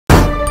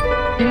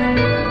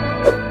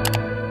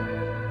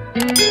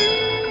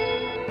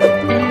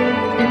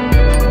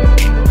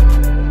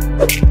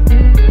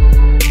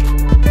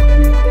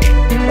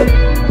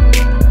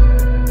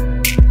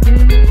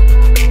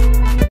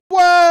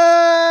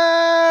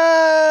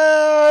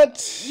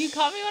What? You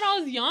caught me when I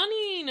was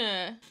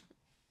yawning.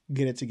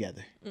 Get it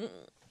together.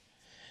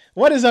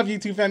 What is up,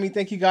 YouTube family?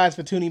 Thank you guys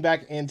for tuning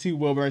back into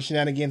Wilbur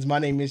Shenanigans. My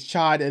name is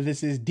Chad.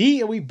 This is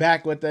D, and we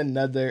back with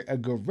another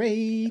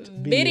great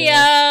video.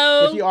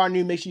 If you are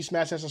new, make sure you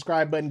smash that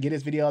subscribe button, get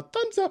this video a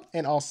thumbs up,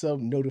 and also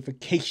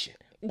notification.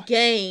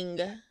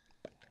 Gang.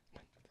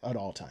 At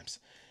all times.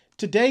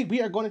 Today,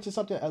 we are going into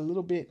something a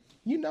little bit,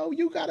 you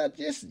gotta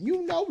just,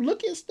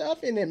 look at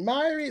stuff and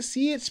admire it,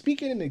 see it,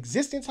 speak it in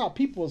existence, how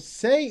people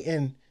say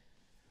and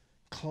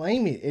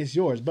claim it is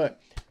yours. But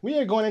we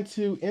are going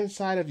into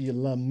inside of your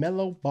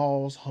Lamelo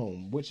Ball's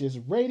home, which is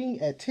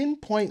rating at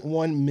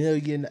 $10.1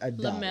 million.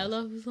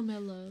 Lamelo? Who's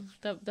Lamelo?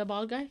 The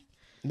bald guy?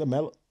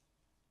 Lamelo.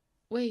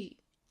 Wait.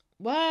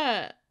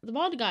 What? The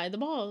bald guy. The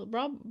ball.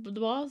 Bro, the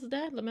ball's the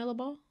dad? Lamelo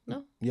Ball?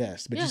 No?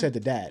 Yes, but you said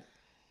the dad.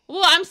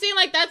 Well, I'm saying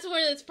like that's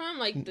where it's from,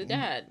 like the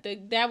dad. The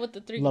dad with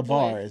the three LeVar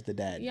boys. is the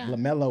dad. Yeah.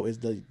 Lamelo is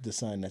the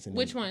son that's in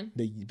Which one?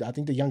 I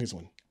think the youngest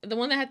one. The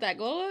one that had that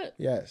glow up?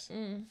 Yes.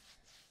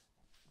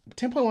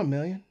 10.1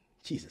 million?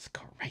 Jesus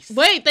Christ.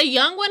 Wait, the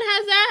young one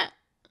has that?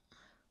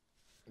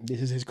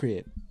 This is his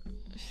crib.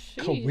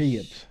 Sheesh.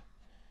 Crib.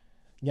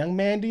 Young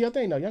man, do your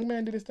thing. No, young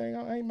man did his thing.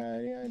 I ain't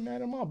mad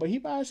at him all. But he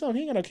by himself.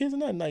 He ain't got no kids or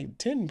nothing. Like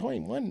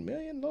 10.1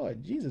 million?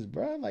 Lord Jesus,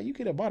 bro. Like you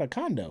could have bought a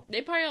condo.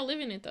 They probably all live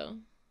in it though.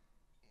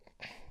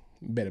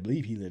 Better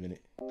believe he live in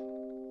it.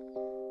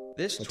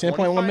 This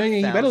 10.1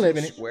 million, he better live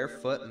in it. Square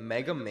foot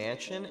mega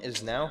mansion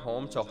is now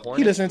home to Hornets.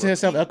 He listening to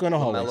himself echoing the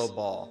hallways. Lamelo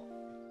Ball.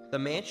 The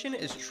mansion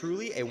is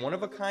truly a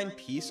one-of-a-kind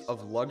piece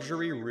of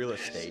luxury real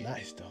estate.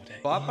 Nice though.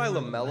 Bought by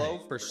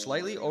Lamelo for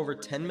slightly over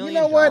 $10 million. You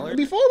know what?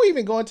 Before we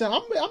even go into,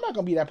 I'm not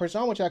gonna be that person.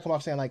 I don't want y'all to come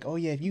off saying like, oh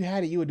yeah, if you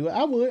had it, you would do it.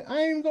 I would.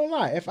 I ain't even gonna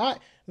lie. If I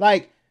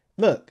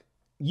look,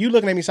 you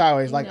looking at me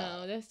sideways like,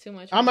 no, that's too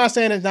much. I'm not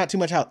saying it's not too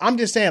much house. I'm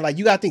just saying like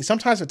you gotta think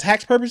sometimes for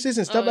tax purposes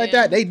and stuff like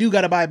that, they do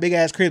gotta buy big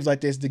ass cribs like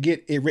this to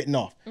get it written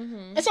off.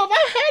 And so if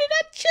I had it,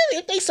 I'd chill.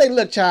 If they say,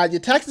 look, child, your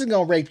taxes are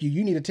gonna rape you,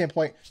 you need a 10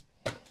 point.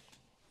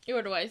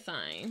 Where do I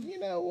sign? You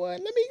know what?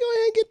 Let me go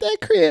ahead and get that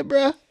crib,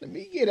 bro. Let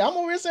me get it. I'm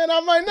over here saying I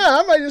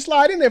might just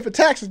slide in there for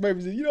taxes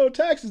purposes. You know,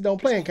 taxes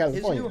don't play in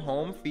California. His new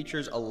home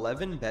features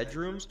 11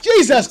 bedrooms.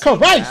 Jesus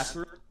Christ!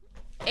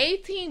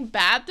 18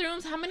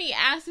 bathrooms? How many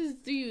asses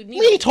do you need?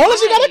 Many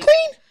toilets you gotta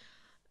clean?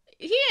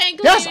 He ain't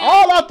cleaning. That's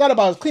all I thought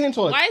about is cleaning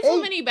toilets. Why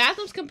so many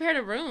bathrooms compared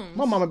to rooms?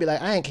 My mama be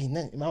like, I ain't cleaning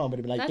nothing. My mama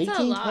be like, that's 18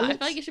 a lot. toilets? I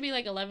feel like it should be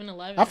like 11.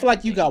 I feel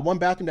like you got one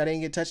bathroom that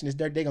ain't get touched and it's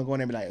dirt. They gonna go in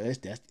there and be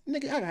like, that's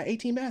nigga, I got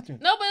 18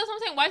 bathrooms. No, but that's what I'm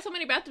saying. Why so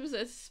many bathrooms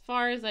as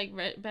far as like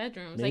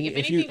bedrooms? Maybe like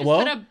if anything, just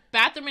put a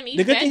bathroom in each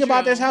The good bedroom. thing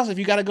about this house, if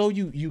you gotta go,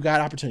 you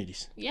got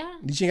opportunities. Yeah.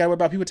 You ain't gotta worry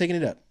about people taking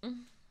it up.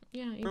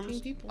 Yeah, 18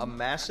 people. A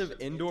massive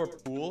indoor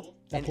pool,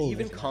 and pool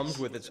even is comes nice.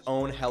 with its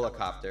own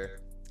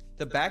helicopter.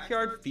 The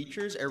backyard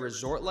features a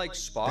resort-like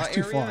spa That's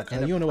too area far,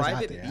 and you don't a know what's out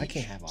private there. I beach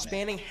can't have all that.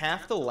 spanning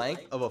half the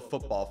length of a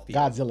football field.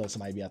 Godzilla,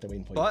 somebody be out there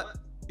waiting for you. But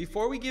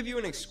before we give you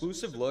an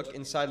exclusive look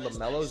inside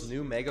Lamelo's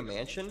new mega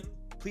mansion,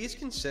 please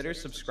consider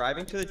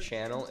subscribing to the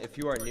channel if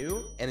you are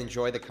new and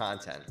enjoy the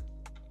content.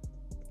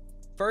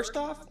 First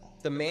off,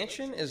 the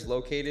mansion is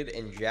located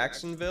in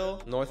Jacksonville,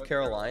 North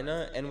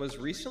Carolina, and was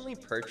recently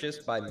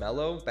purchased by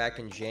Melo back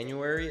in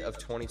January of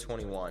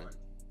 2021.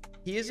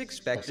 He is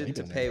expected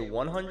to pay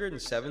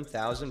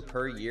 $107,000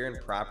 per year in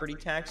property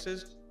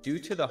taxes due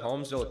to the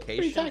home's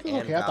location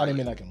and okay, I thought it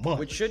meant like a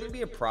month. which shouldn't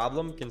be a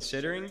problem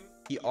considering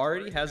he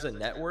already has a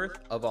net worth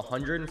of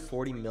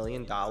 $140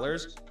 million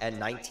at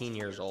 19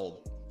 years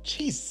old.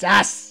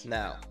 Jesus!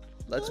 Now,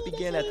 let's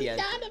begin at the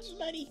entrance.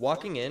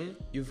 Walking in,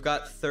 you've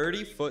got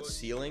 30-foot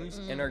ceilings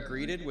and are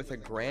greeted with a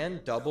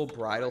grand double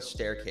bridal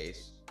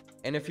staircase.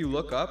 And if you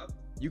look up,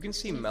 you can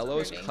see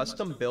Melo's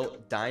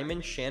custom-built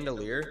diamond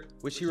chandelier,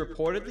 which he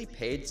reportedly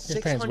paid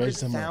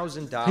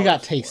 $600,000. He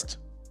got taste.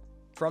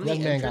 From the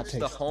entrance,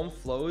 the home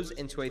flows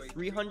into a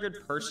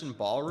 300-person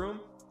ballroom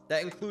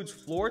that includes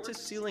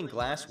floor-to-ceiling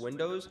glass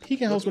windows. He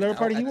can host whatever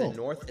party he wants.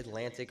 The North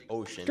Atlantic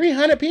Ocean.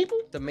 300 people?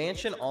 The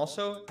mansion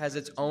also has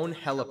its own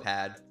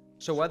helipad,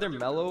 so whether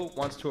Melo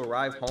wants to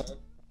arrive home...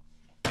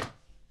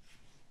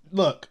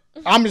 Look,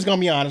 I'm just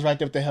gonna be honest right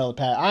there with the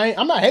helipad.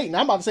 I'm not hating.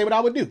 I'm about to say what I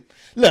would do.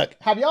 Look,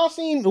 have y'all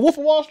seen The Wolf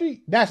of Wall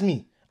Street? That's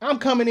me. I'm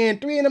coming in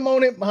 3 in the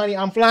morning, honey.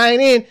 I'm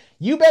flying in.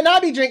 You better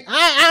not be drinking.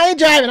 I ain't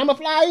driving. I'm gonna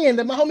fly in.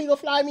 My homie gonna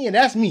fly me in.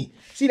 That's me.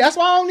 See, that's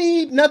why I don't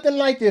need nothing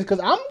like this, because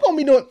I'm gonna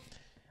be doing.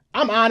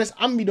 I'm honest.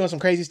 I'm gonna be doing some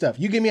crazy stuff.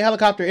 You give me a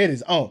helicopter, it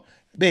is on.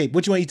 Babe,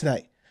 what you wanna eat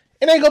tonight?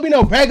 It ain't gonna be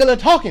no regular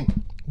talking.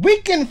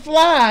 We can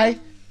fly.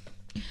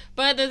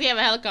 But does he have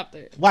a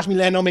helicopter? Watch me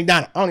land on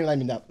McDonald's. I don't even like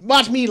McDonald's.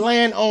 Watch me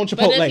land on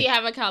Chipotle. But does he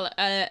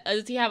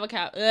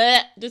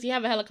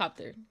have a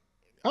helicopter?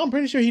 I'm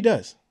pretty sure he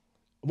does.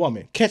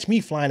 Woman, catch me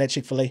flying at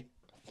Chick-fil-A.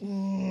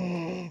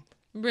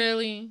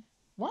 Really?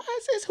 Why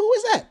is this? Who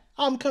is that?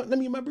 Let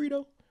me get my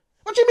burrito.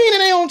 What you mean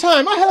it ain't on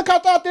time? My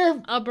helicopter out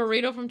there. A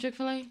burrito from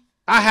Chick-fil-A?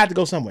 I had to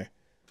go somewhere.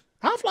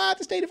 I'll fly out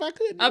the state if I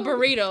could. A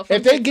burrito from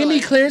If they give me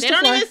clearance to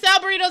fly. They don't even sell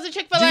burritos at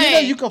Chick-fil-A. Do you know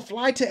you can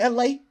fly to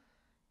LA?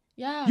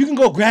 Yeah. You can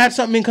go grab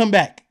something and come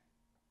back.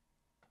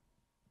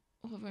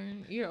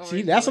 You're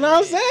See, that's what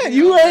I'm saying.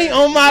 You ain't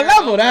on my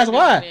level. That's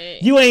why.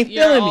 You ain't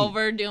feeling me. You're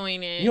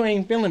overdoing it. You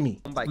ain't feeling me.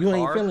 By You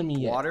ain't car, feeling me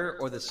yet. water,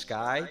 or the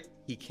sky,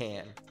 he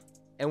can.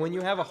 And when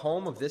you have a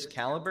home of this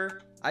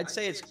caliber, I'd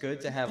say it's good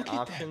to have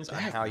options on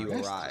how you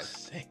arrive.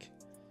 Sick.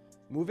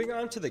 Moving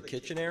on to the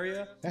kitchen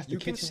area, you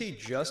can kitchen. see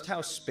just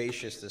how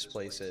spacious this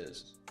place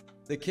is.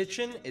 The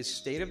kitchen is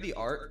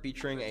state-of-the-art,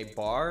 featuring a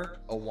bar,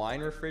 a wine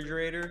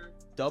refrigerator,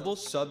 double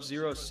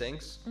sub-zero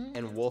sinks,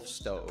 and Wolf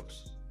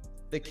stoves.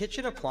 The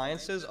kitchen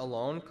appliances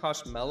alone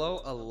cost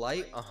Melo a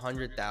light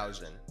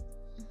 $100,000.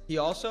 He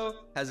also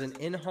has an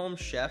in-home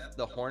chef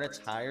the Hornets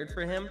hired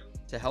for him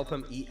to help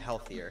him eat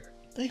healthier.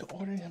 They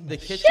ordered him. The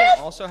kitchen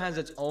also has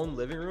its own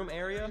living room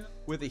area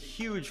with a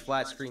huge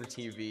flat screen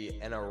TV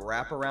and a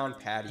wraparound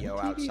patio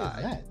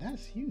outside.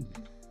 That's huge.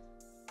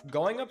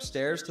 Going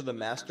upstairs to the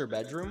master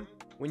bedroom,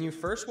 when you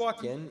first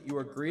walk in, you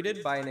are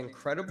greeted by an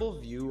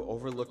incredible view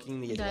overlooking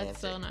the Atlantic.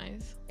 That's so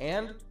nice.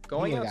 And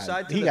going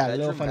outside to he the got bedroom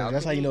little furniture.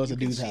 That's how you know it's a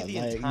balcony, dude's you house. can see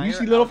the Like, entire you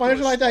see little furniture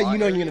outdoor like that, spa you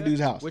know you're in a area,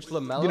 dude's house. which Get a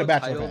Lamelo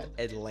bachelor titled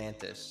pad.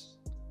 Atlantis.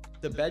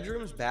 The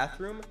bedroom's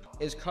bathroom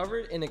is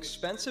covered in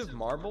expensive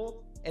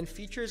marble and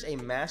features a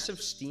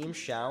massive steam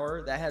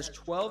shower that has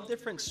 12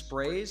 different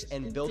sprays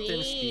and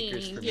built-in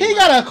speakers for He music.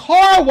 got a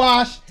car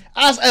wash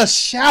as a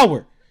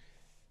shower.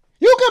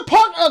 You can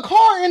park a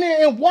car in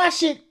there and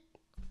wash it.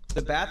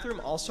 The bathroom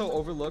also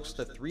overlooks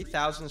the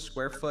 3,000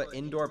 square foot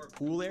indoor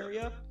pool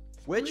area,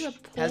 which There's a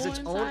pool has its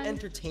own inside?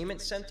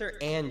 entertainment center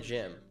and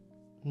gym.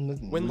 When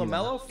When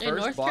Lamelo In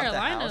first North bought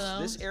Carolina, the house,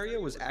 though. this area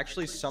was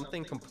actually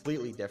something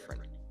completely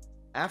different.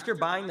 After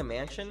buying the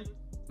mansion,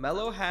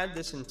 Melo had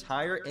this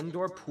entire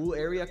indoor pool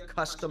area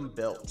custom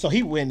built. So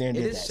he went there and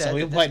It did is that. said So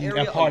he that this wasn't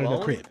area a part of the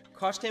alone crib.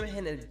 cost him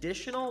an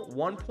additional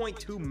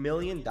 $1.2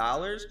 million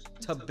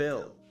to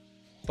build.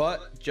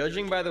 But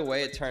judging by the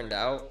way it turned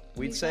out,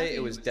 we'd He's say happy. it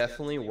was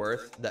definitely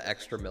worth the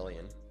extra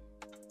million.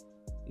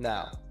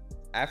 Now,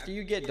 after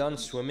you get done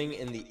swimming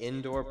in the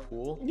indoor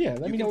pool, Yeah,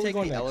 let you me know can where take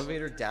we're the going next.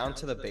 elevator down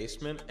to the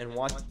basement and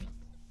watch.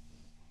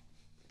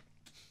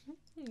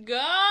 Go!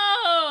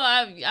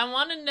 I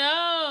want to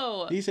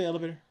know. Did he say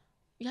elevator?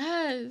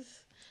 Yes.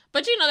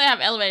 But you know they have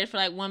elevators for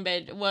like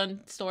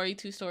one story,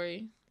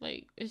 2-story.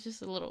 Like, it's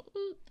just a little...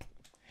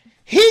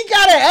 He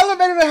got an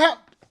elevator to have.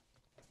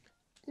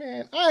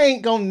 Man, I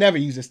ain't gonna never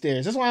use the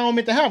stairs. That's why I don't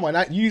meant to have one.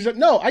 I use it.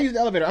 No, I use the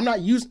elevator. I'm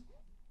not using.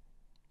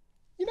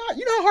 You know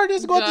how hard it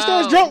is to go up the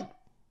stairs drunk.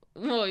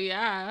 Oh,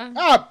 yeah.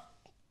 Ah,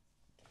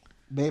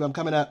 babe, I'm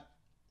coming up.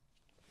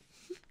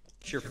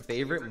 your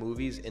favorite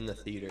movies in the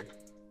theater,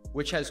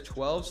 which has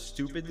 12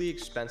 stupidly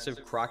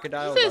expensive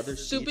crocodile He said leather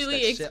seats stupidly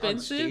that sit on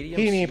expensive? stadium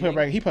He didn't even put seating,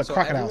 right. He put so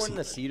crocodile everyone in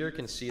the seats. theater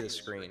can see the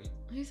screen.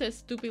 He said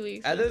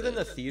stupidly Other expensive. than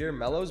the theater,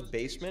 Melo's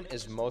basement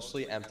is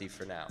mostly empty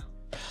for now.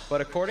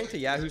 But according to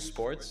Yahoo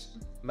Sports,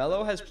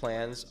 Melo has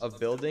plans of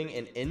building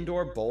an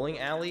indoor bowling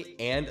alley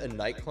and a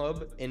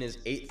nightclub in his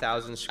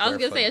 8,000 square I was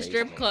gonna foot say a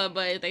strip basement. club,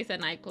 but they said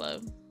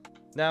nightclub.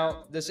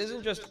 Now, this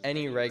isn't just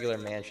any regular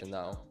mansion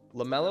though.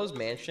 LaMelo's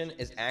mansion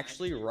is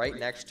actually right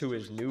next to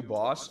his new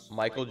boss,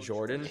 Michael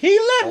Jordan. He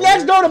lived owner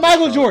next door to of the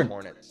Michael Charlotte Jordan.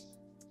 Hornets.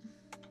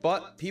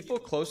 But people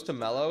close to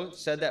Melo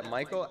said that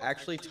Michael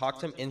actually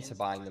talked him into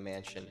buying the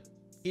mansion.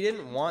 He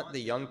didn't want the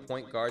young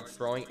point guard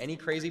throwing any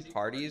crazy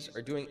parties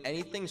or doing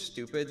anything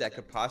stupid that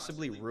could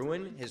possibly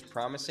ruin his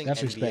promising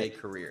That's NBA respect.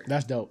 career.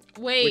 That's dope.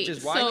 Wait, Which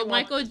is why he so wants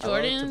Michael Melo to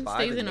Jordan buy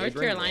stays the in North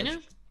neighboring Carolina?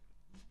 mansion.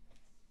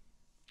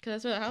 Because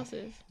that's where the house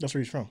is. That's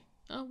where he's from.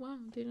 Oh, wow.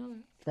 Didn't know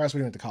that. Or that's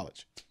where he went to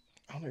college.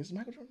 I don't know. Is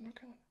Michael Jordan North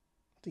Carolina?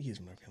 I think he's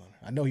from North Carolina.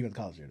 I know he went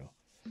to college there though.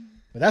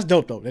 But that's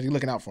dope though. That you're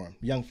looking out for him.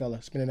 Young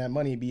fella spending that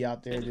money, be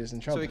out there just in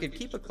trouble. So we could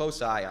keep a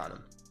close eye on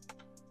him.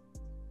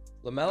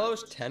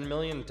 LaMelo's $10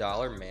 million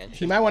mansion.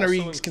 He might wanna also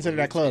reconsider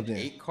that club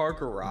includes an then. 8-car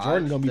garage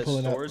Jordan gonna be that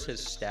pulling up. stores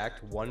his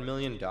stacked $1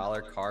 million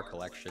car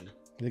collection.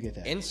 Look at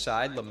that.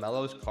 Inside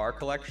LaMelo's car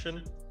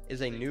collection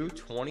is a new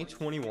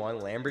 2021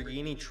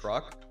 Lamborghini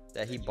truck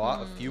that he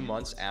bought a few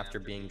months after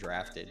being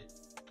drafted.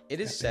 It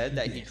is said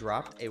that he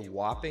dropped a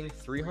whopping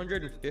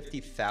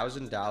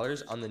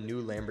 $350,000 on the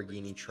new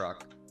Lamborghini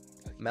truck.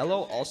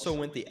 Melo also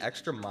went the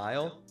extra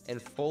mile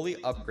and fully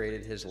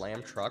upgraded his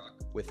Lam truck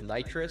with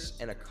nitrous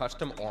and a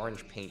custom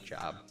orange paint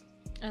job.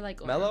 I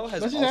like Melo orange.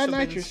 has Let's also just add been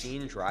nitrous.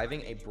 seen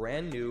driving a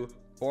brand new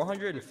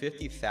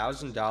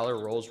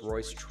 $450,000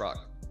 Rolls-Royce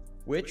truck,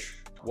 which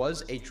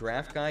was a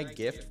draft guy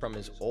gift from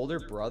his older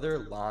brother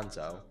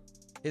Lonzo.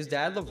 His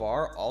dad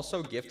LeVar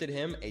also gifted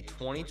him a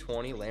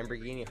 2020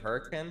 Lamborghini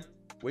Huracan,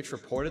 which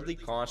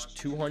reportedly cost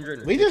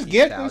 $250,000. We just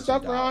get some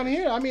stuff around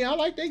here. I mean, I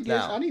like they gifts.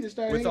 Now, I need to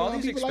start with hanging all around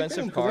these people like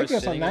expensive them, 'cause they cars give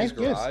sitting some nice in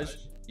his gifts. garage,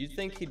 you'd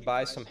think he'd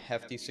buy some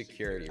hefty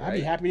security, right? I'd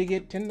be happy to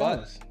get $10.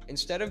 But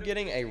instead of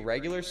getting a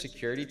regular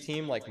security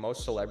team like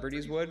most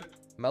celebrities would,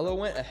 Melo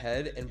went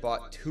ahead and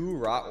bought 2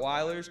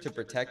 Rottweilers to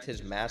protect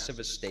his massive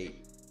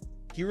estate.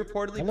 He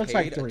reportedly That looks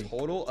paid like a 3.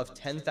 total of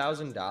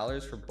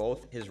 $10,000 for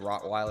both his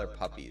Rottweiler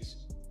puppies.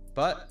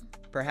 But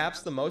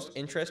perhaps the most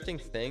interesting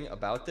thing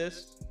about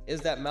this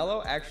is that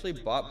Melo actually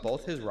bought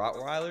both his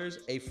Rottweilers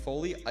a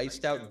fully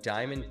iced out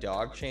diamond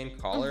dog chain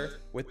collar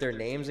with their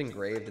names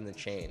engraved in the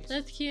chains.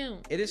 That's cute.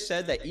 It is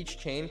said that each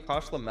chain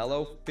cost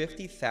Lamelo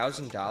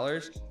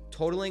 $50,000,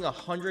 totaling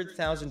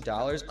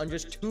 $100,000 on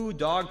just 2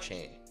 dog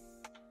chains.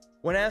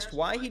 When asked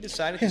why he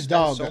decided to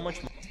spend so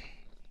much money,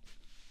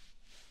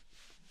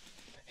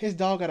 his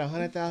dog got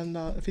 $100,000,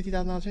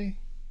 $50,000 chain.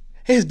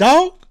 His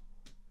dog,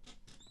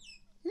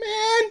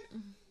 man.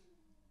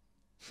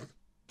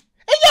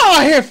 And y'all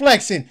out here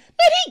flexing,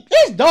 man.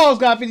 His dog's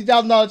got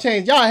 $50,000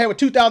 chains. Y'all out here with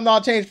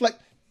 $2,000 chains flex.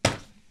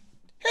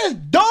 His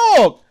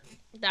dog.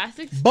 That's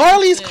expensive.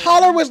 Barley's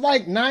collar was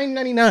like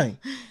 $9.99.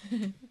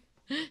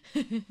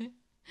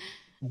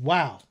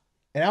 Wow.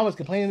 And I was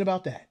complaining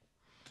about that.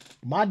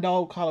 My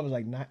dog collar was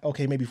like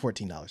maybe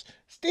 $14.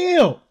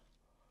 Still.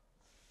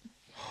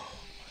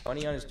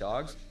 money on his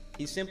dogs,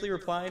 he simply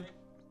replied,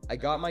 "I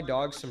got my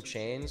dogs some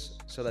chains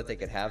so that they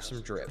could have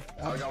some drip."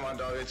 I got my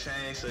dog a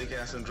chain so he can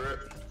have some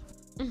drip.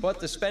 But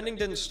the spending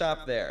didn't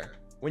stop there.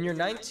 When you're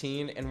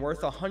 19 and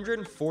worth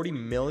 $140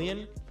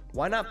 million,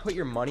 why not put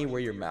your money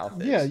where your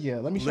mouth is? Yeah.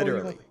 Let me show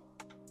Literally. you.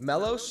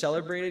 Melo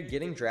celebrated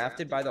getting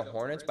drafted by the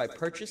Hornets by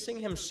purchasing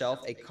himself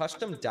a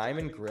custom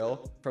diamond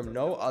grill from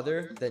no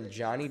other than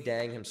Johnny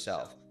Dang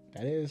himself.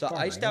 That is The fine.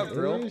 iced out It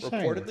grill is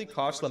shiny. reportedly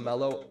cost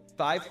Lamelo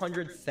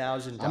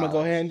 $500,000. I'm gonna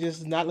go ahead and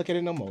just not look at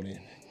it no more then.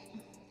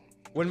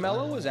 When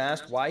Melo was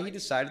asked why he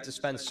decided to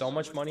spend so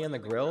much money on the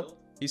grill,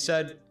 he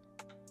said,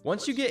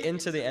 "Once you get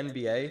into the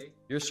NBA,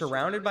 you're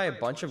surrounded by a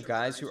bunch of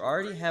guys who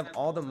already have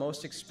all the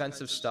most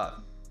expensive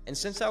stuff. And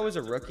since I was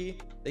a rookie,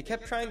 they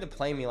kept trying to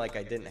play me like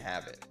I didn't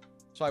have it.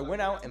 So I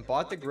went out and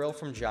bought the grill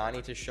from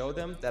Johnny to show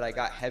them that I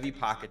got heavy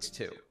pockets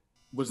too."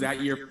 Was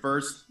that your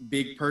first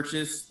big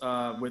purchase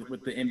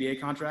with the NBA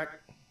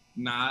contract?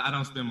 Nah, I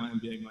don't spend my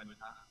NBA money.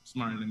 I'm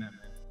smarter than that,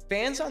 man.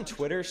 Fans on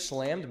Twitter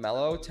slammed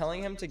Melo,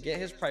 telling him to get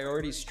his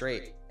priorities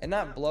straight and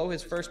not blow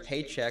his first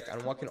paycheck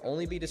on what can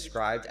only be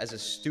described as a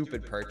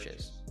stupid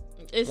purchase.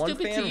 It's One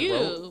stupid to fan you,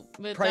 wrote,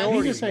 but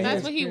 "Priorities,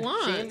 that's what he Shame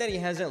wants. that he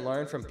hasn't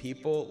learned from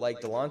people like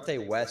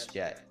Delonte West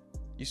yet.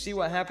 You see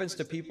what happens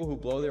to people who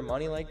blow their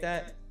money like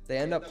that? They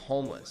end up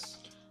homeless."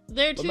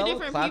 They're two Lamelo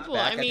different clapped people.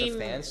 back I at mean, the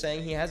fans,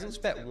 saying he hasn't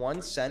spent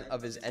 1 cent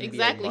of his NBA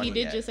exactly. money He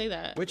did yet, just say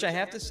that. which I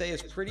have to say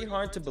is pretty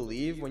hard to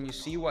believe when you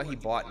see what he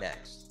bought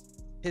next.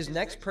 His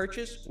next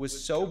purchase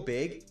was so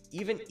big,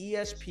 even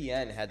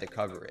ESPN had to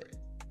cover it.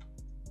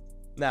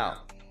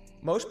 Now,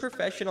 most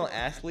professional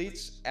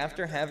athletes,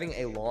 after having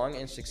a long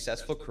and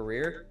successful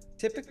career,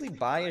 typically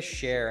buy a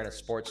share in a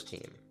sports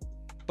team.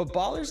 But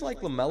ballers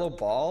like LaMelo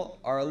Ball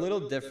are a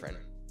little different,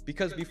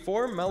 because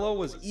before Melo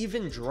was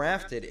even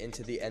drafted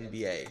into the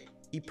NBA,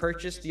 he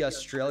purchased the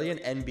Australian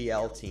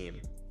NBL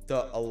team,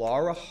 the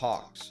Alara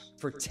Hawks,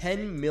 for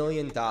 $10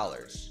 million.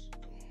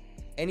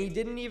 And he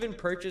didn't even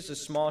purchase a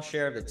small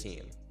share of the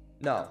team.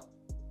 No,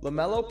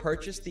 LaMelo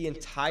purchased the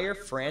entire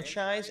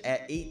franchise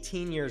at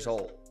 18 years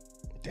old.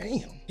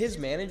 Damn. His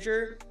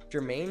manager,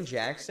 Jermaine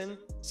Jackson,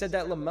 said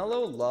that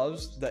LaMelo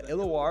loves the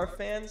Illawarra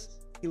fans,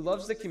 he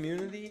loves the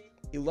community,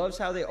 he loves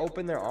how they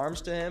opened their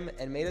arms to him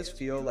and made us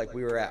feel like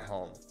we were at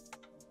home.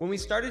 When we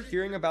started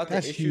hearing about the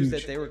That's issues huge.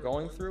 that they were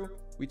going through,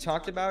 we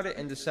talked about it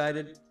and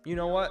decided, you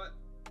know what?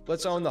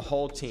 Let's own the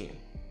whole team.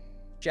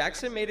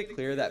 Jackson made it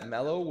clear that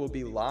Melo will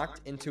be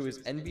locked into his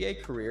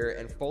NBA career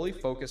and fully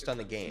focused on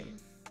the game,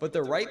 but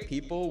the right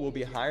people will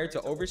be hired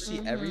to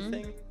oversee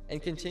everything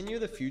and continue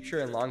the future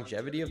and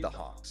longevity of the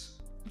Hawks.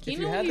 He If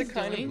you know had what the he's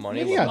kind doing. of money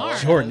He's He got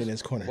LaMelo Jordan has, in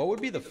his corner. what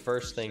would be the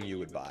first thing you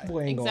would buy?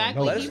 Boy ain't going Exactly.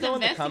 nowhere. Let us He's know in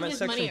the investing comment his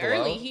section money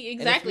below. early. And if you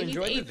Exactly. He's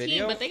enjoyed the 18,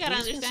 video, but they gotta please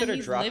understand consider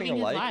he's dropping living a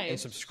his like life. and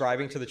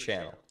subscribing to the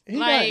channel. He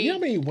got, you know how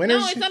many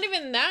winners? No, it's not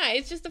even that.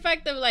 It's just the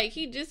fact that like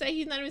he just said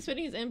he's not even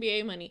spending his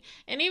NBA money,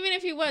 and even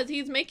if he was,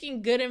 he's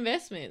making good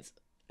investments.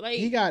 Like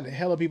He got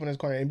hella people in his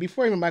corner. And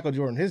before even Michael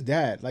Jordan, his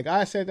dad, like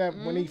I said that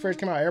when he first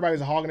came out, everybody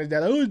was hogging his dad.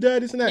 Like, oh, his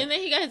dad, this and that. and then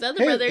he got his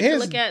other brother to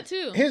look at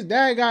too. His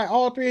dad got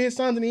all 3 of his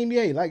sons in the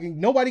NBA. Like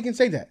nobody can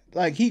say that.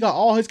 Like he got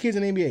all his kids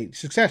in the NBA,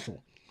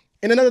 successful.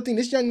 And another thing,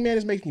 this young man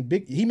is making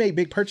big. He made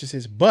big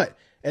purchases, but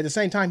at the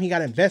same time, he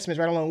got investments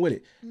right along with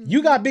it.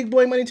 You got big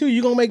boy money too.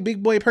 You gonna make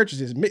big boy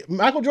purchases.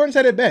 Michael Jordan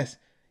said it best.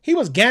 He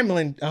was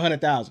gambling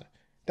 $100,000.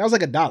 That was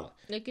like $1.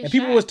 Look at And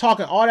people Shaq. was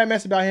talking all that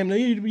mess about him.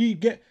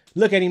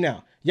 Look at him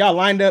now. Y'all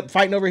lined up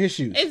fighting over his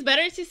shoes. It's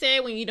better to say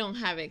it when you don't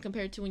have it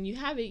compared to when you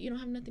have it. You don't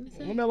have nothing to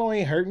say. Lamelo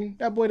ain't hurting.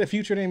 That boy the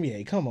future of the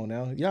NBA. Come on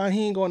now. Y'all,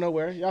 he ain't going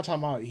nowhere. Y'all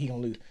talking about he gonna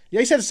lose.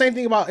 Yeah, he said the same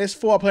thing about his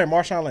football player,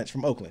 Marshawn Lynch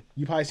from Oakland.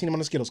 You probably seen him on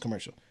the Skittles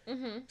commercial.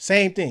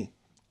 Same thing.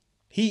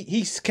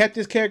 He kept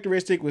his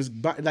characteristic, was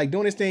like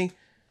doing his thing.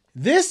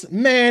 This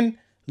man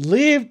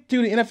lived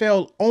through the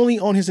NFL only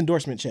on his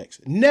endorsement checks.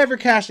 Never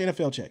cashed an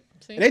NFL check.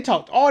 See? And they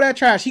talked all that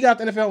trash. He got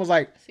the NFL and was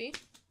like, See,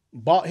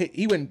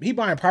 he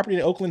buying property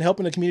in Oakland,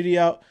 helping the community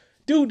out.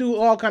 Do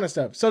all kind of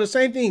stuff. So the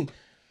same thing.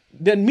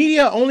 The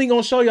media only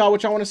gonna show y'all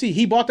what y'all want to see.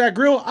 He bought that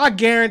grill. I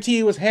guarantee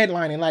it was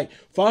headlining like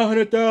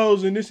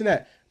 500,000, this and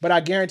that. But I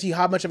guarantee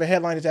how much of a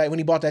headline is that when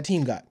he bought that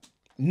team got?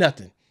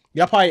 Nothing.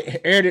 Y'all probably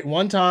aired it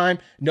one time.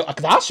 No,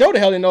 because I sure the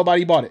hell didn't know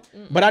nobody bought it.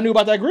 But I knew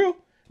about that grill.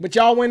 But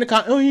y'all went in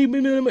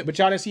the but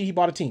y'all didn't see he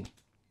bought a team.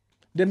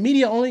 The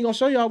media only gonna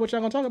show y'all what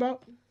y'all gonna talk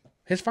about.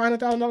 His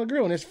 $500,000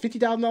 grill and his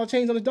 $50,000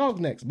 chains on his dog's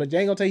necks. But they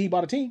ain't gonna tell you he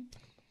bought a team.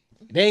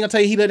 They ain't gonna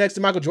tell you he lived next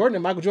to Michael Jordan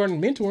and Michael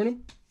Jordan mentoring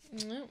him.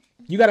 No.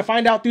 You got to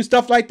find out through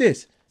stuff like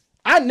this.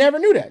 I never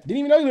knew that. Didn't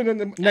even know he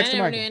lived next to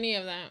Michael. I never knew any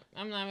of that.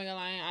 I'm not even gonna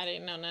lie. I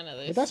didn't know none of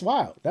this. But that's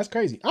wild. That's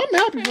crazy. I'm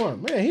happy for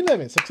him. Man, he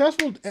living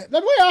successful. The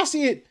way I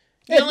see it,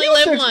 you only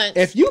live once.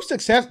 If you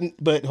successful,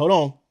 but hold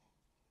on,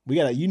 we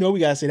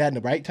gotta say that in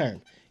the right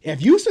term.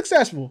 If you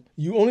successful,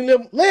 you only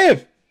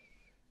live.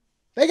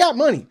 They got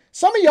money.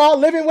 Some of y'all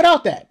living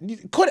without that. You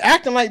quit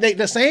acting like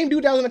the same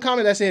dude that was in the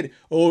comment that said,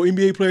 "Oh,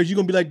 NBA players, you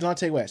gonna be like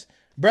Delonte West,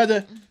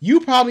 brother."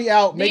 You probably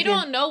out. They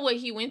don't know what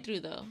he went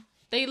through though.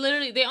 They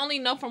only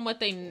know from what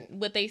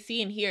they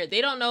see and hear. They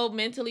don't know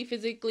mentally,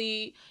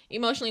 physically,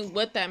 emotionally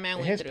what that man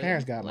went through. His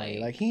parents got money.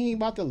 Like he ain't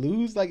about to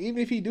lose. Like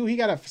even if he do, he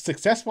got a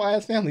successful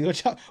ass family.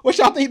 What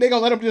y'all think they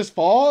gonna let him just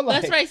fall?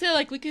 Like, that's what I said.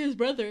 Like look at his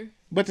brother.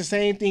 But the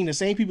same thing. The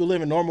same people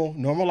living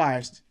normal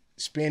lives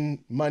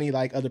spend money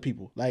like other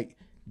people. Like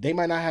they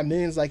might not have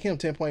millions like him,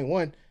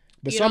 10.1.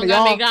 But you some don't of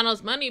got y'all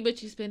McDonald's money,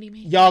 but you spending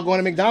money. Y'all going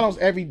to McDonald's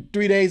every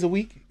 3 days a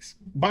week,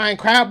 buying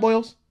crab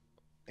boils.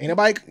 Ain't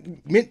nobody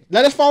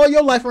let us follow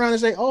your life around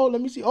and say, "Oh,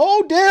 let me see.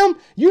 Oh, damn,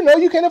 you know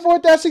you can't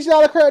afford that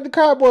 $60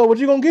 crab boil, but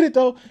you gonna get it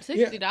though."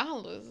 $60.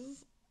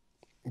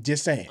 Yeah.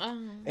 Just saying.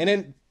 And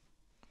then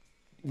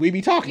we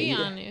be talking. Be You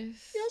honest.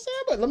 know what I'm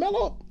saying? But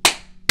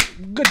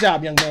LaMelo, good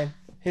job, young man.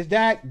 His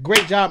dad,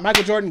 great job.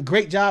 Michael Jordan,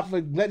 great job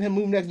for letting him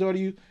move next door to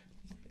you.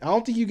 I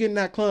don't think you get in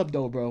that club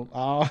though, bro.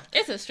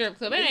 It's a strip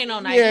club. It ain't no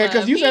nightclub. Yeah,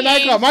 because you said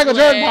nightclub. Michael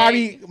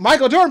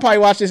Jordan probably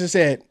watched this and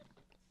said,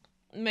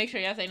 make sure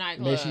y'all say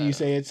nightclub. Make sure you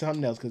say it's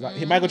something else because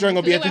Michael Jordan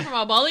gonna be went from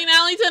a bowling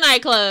alley to a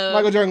nightclub.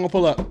 Michael Jordan gonna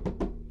pull up.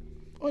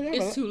 Oh yeah,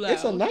 it's too loud.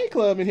 It's a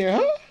nightclub in here,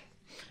 huh?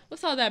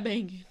 What's all that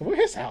banging? What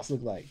his house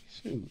look like?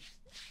 Shoot,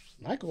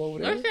 Michael over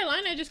there. North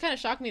Carolina just kind of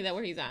shocked me that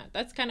where he's at.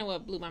 That's kind of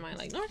what blew my mind.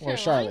 Like North Carolina.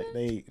 Charlotte,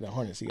 the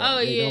Hornets.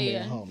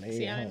 Yeah. Home.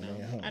 See, I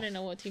didn't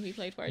know what team he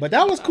played for. But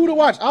that was cool to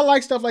watch. I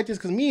like stuff like this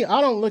because I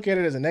don't look at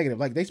it as a negative.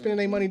 Like they spending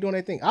their money doing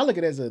their thing. I look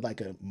at it as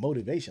a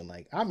motivation.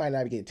 Like I might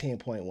not get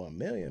 10.1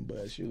 million,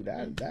 but shoot,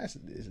 that's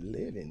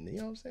living. You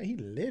know what I'm saying? He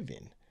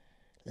living,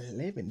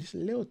 just a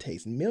little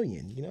taste,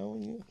 million. You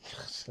know,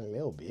 just a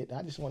little bit.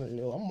 I just want a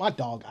little. My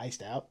dog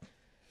iced out.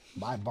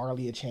 Buy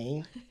Barley a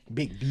chain.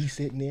 Big B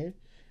sitting there.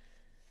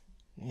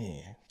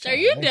 Yeah. Are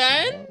you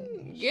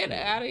done? Get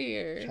out of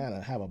here. Trying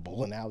to have a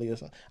bowling alley or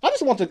something. I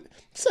just want to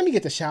let me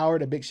get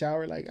the big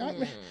shower. Like I'm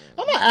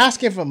not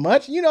asking for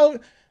much. You know,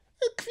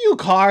 a few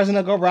cars in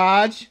a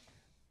garage.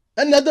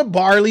 Another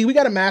Barley. We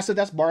got a master.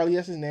 That's Barley.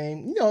 That's his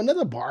name. You know,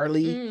 another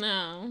Barley.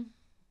 No.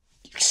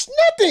 It's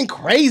nothing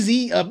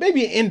crazy.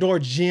 Maybe an indoor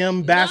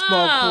gym,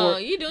 basketball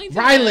court. You doing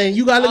Rylan.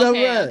 You gotta look up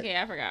Rylan. Okay,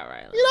 I forgot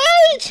Rylan. You know,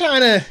 I ain't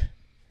trying to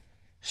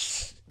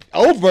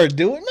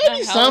overdo it.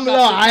 Maybe some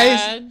little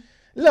ice.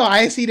 Little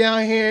icy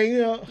down here, you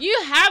know. You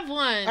have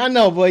one. I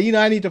know, but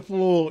I need the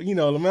full.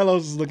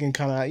 LaMelo's is looking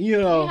kind of, You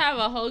have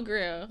a whole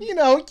grill.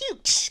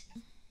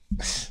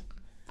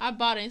 I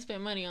bought it and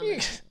spent money on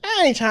it.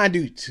 I ain't trying to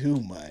do too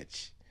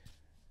much.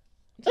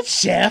 A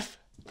chef,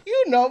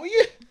 All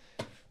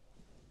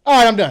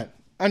right, I'm done.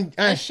 I'm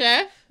a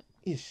chef.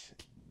 Yes.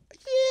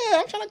 Yeah,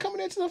 I'm trying to come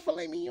in into the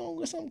filet mignon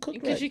with something cooked.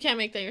 Because you can't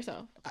make that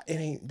yourself. It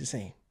ain't the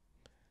same.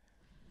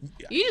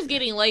 You're just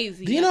getting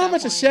lazy. Do you know how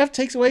much a chef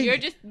takes away? You're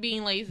just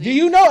being lazy. Do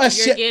you know a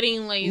chef? You're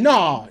getting lazy.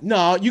 No.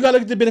 You gotta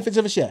look at the benefits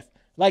of a chef.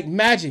 Like,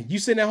 imagine you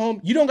sitting at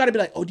home. You don't gotta be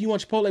like, "Oh, do you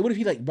want Chipotle?" What if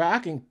he like, "Bro, I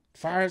can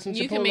fire some Chipotle."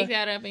 You can make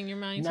that up in your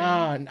mind.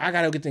 Nah, I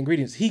gotta get the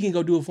ingredients. He can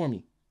go do it for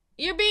me.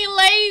 You're being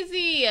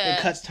lazy. It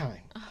cuts time.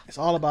 It's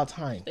all about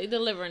time. They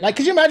deliver now. Like,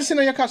 could you imagine sitting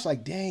on your couch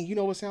like, "Dang, you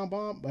know what sound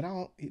bomb?" But I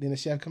don't. Then the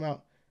chef come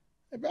out.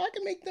 Hey, bro, I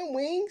can make them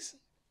wings.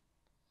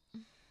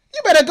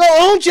 You better go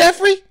on,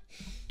 Jeffrey.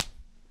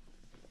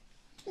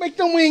 Make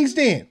them wings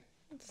then.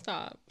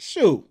 Stop.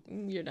 Shoot.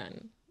 You're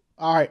done.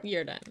 All right.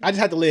 You're done. I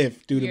just had to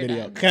live through the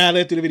video. Done. Can I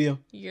live through the video?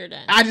 You're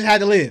done. I just had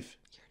to live.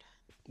 You're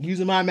done.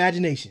 Using my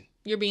imagination.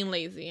 You're being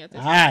lazy at this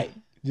point. All right.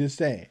 Just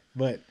saying.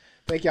 But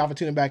thank y'all for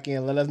tuning back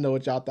in. Let us know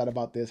what y'all thought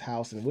about this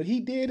house and what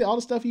he did, all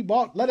the stuff he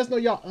bought. Let us know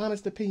y'all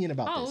honest opinion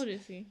about this. How old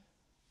is he?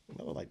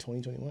 Like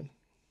 2021.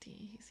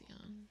 He's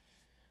young.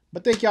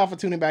 But thank y'all for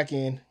tuning back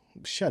in.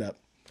 Shut up.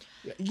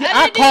 Yeah,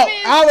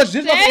 I was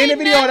just about to end the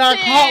video and I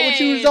caught what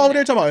you was over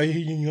there talking about.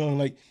 He's young,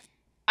 like.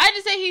 I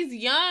just say he's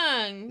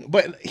young.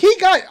 But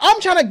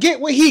I'm trying to get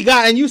what he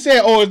got, and you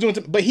said, "Oh, it's doing,"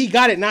 but he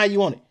got it. Now you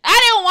want it. I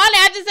didn't want it.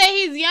 I just say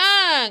he's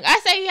young.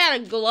 I say he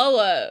had a glow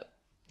up.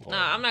 Oh.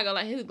 Nah, I'm not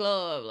gonna his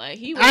glow up. Like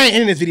he. I ain't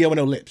in this video with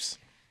no lips.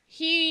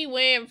 He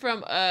went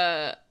from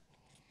a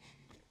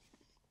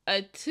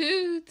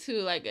 2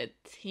 to like a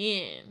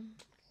 10.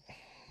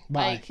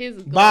 Bye. Like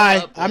his glow Bye.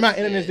 Up I'm not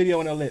in this video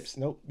with no lips.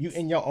 Nope. You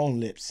in your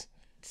own lips.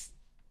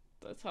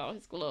 That's how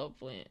his glow up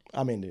went.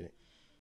 I'm into it.